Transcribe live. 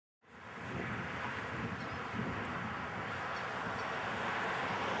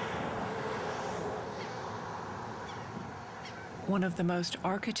One of the most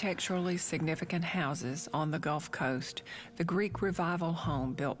architecturally significant houses on the Gulf Coast, the Greek Revival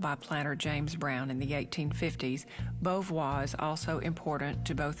home built by planter James Brown in the 1850s, Beauvoir is also important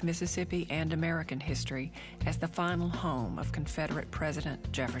to both Mississippi and American history as the final home of Confederate President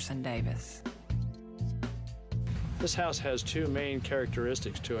Jefferson Davis. This house has two main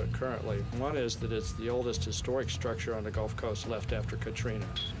characteristics to it currently. One is that it's the oldest historic structure on the Gulf Coast left after Katrina.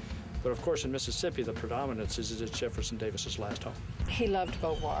 But of course, in Mississippi, the predominance is it's Jefferson Davis's last home. He loved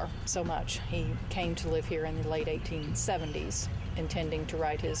Beauvoir so much. He came to live here in the late 1870s, intending to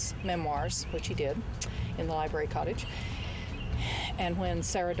write his memoirs, which he did, in the library cottage. And when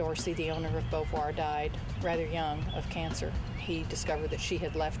Sarah Dorsey, the owner of Beauvoir, died rather young of cancer, he discovered that she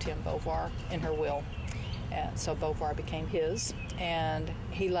had left him Beauvoir in her will. And so Beauvoir became his, and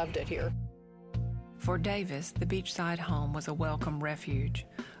he loved it here. For Davis, the beachside home was a welcome refuge.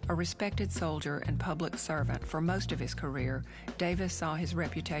 A respected soldier and public servant for most of his career, Davis saw his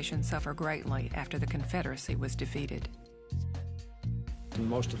reputation suffer greatly after the Confederacy was defeated. In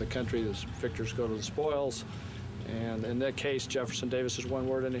most of the country, the victors go to the spoils, and in that case, Jefferson Davis is one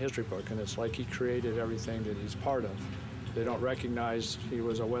word in the history book, and it's like he created everything that he's part of. They don't recognize he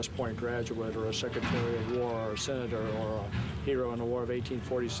was a West Point graduate or a Secretary of War or a senator or a hero in the War of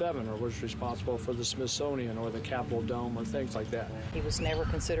 1847 or was responsible for the Smithsonian or the Capitol Dome or things like that. He was never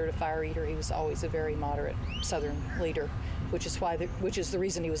considered a fire eater. He was always a very moderate Southern leader, which is the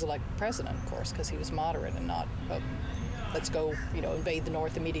reason he was elected president, of course, because he was moderate and not, let's go, invade the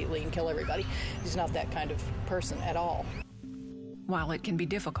North immediately and kill everybody. He's not that kind of person at all. While it can be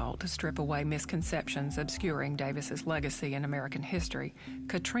difficult to strip away misconceptions obscuring Davis's legacy in American history,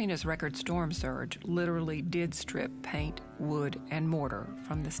 Katrina's record storm surge literally did strip paint, wood, and mortar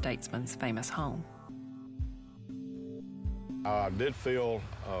from the statesman's famous home. I did feel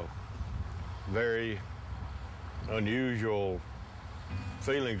very unusual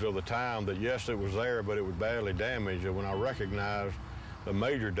feelings of the time that, yes, it was there, but it was badly damaged. And when I recognized the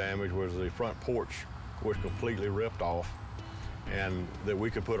major damage was the front porch was completely ripped off, and that we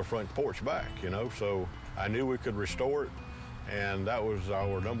could put a front porch back, So I knew we could restore it, and that was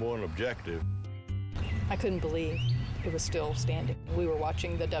our number one objective. I couldn't believe it was still standing. We were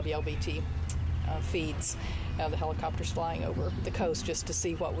watching the WLBT feeds, the helicopters flying over the coast just to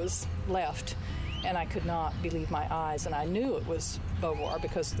see what was left, and I could not believe my eyes, and I knew it was Beauvoir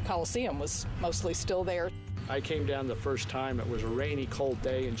because the Coliseum was mostly still there. I came down the first time. It was a rainy, cold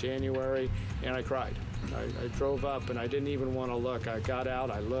day in January, and I cried. I drove up, and I didn't even want to look. I got out,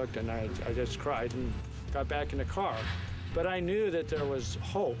 I looked, and I just cried and got back in the car. But I knew that there was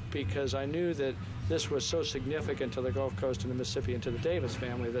hope because I knew that this was so significant to the Gulf Coast and the Mississippi and to the Davis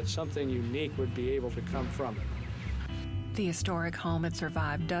family that something unique would be able to come from it. The historic home had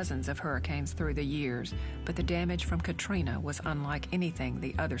survived dozens of hurricanes through the years, but the damage from Katrina was unlike anything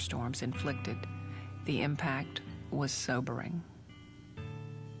the other storms inflicted. The impact was sobering.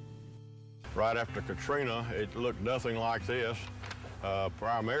 Right after Katrina, it looked nothing like this.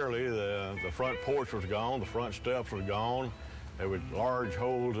 Primarily, the front porch was gone, the front steps were gone. There were large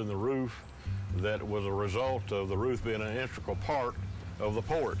holes in the roof that was a result of the roof being an integral part of the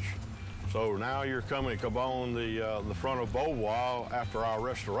porch. So now you're coming on the front of Beauvoir after our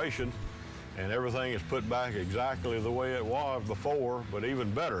restoration, and everything is put back exactly the way it was before, but even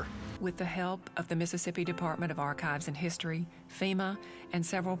better. With the help of the Mississippi Department of Archives and History, FEMA, and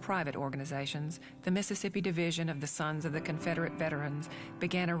several private organizations, the Mississippi Division of the Sons of the Confederate Veterans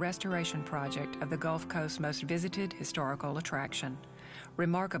began a restoration project of the Gulf Coast's most visited historical attraction.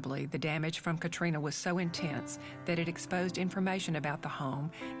 Remarkably, the damage from Katrina was so intense that it exposed information about the home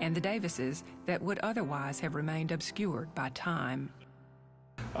and the Davises that would otherwise have remained obscured by time.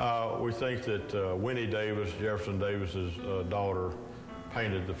 We think that Winnie Davis, Jefferson Davis's daughter,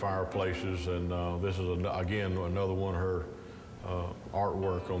 painted the fireplaces, and this is, again, another one of her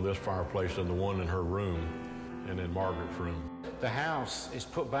artwork on this fireplace and the one in her room and in Margaret's room. The house is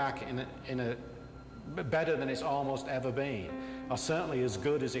put back in a better than it's almost ever been, or certainly as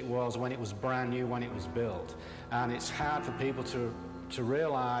good as it was when it was brand new, when it was built. And it's hard for people to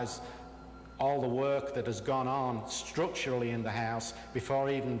realize all the work that has gone on structurally in the house before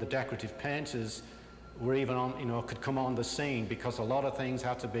even the decorative painters were even on, could come on the scene, because a lot of things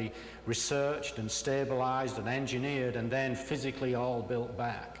had to be researched and stabilized and engineered and then physically all built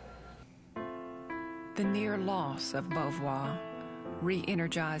back. The near loss of Beauvoir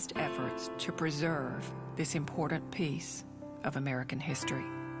re-energized efforts to preserve this important piece of American history.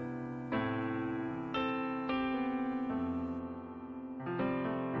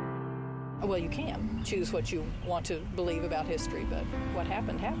 Well, you can choose what you want to believe about history, but what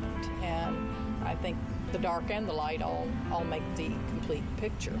happened, happened. And I think the dark and the light all make the complete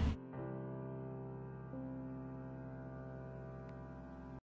picture.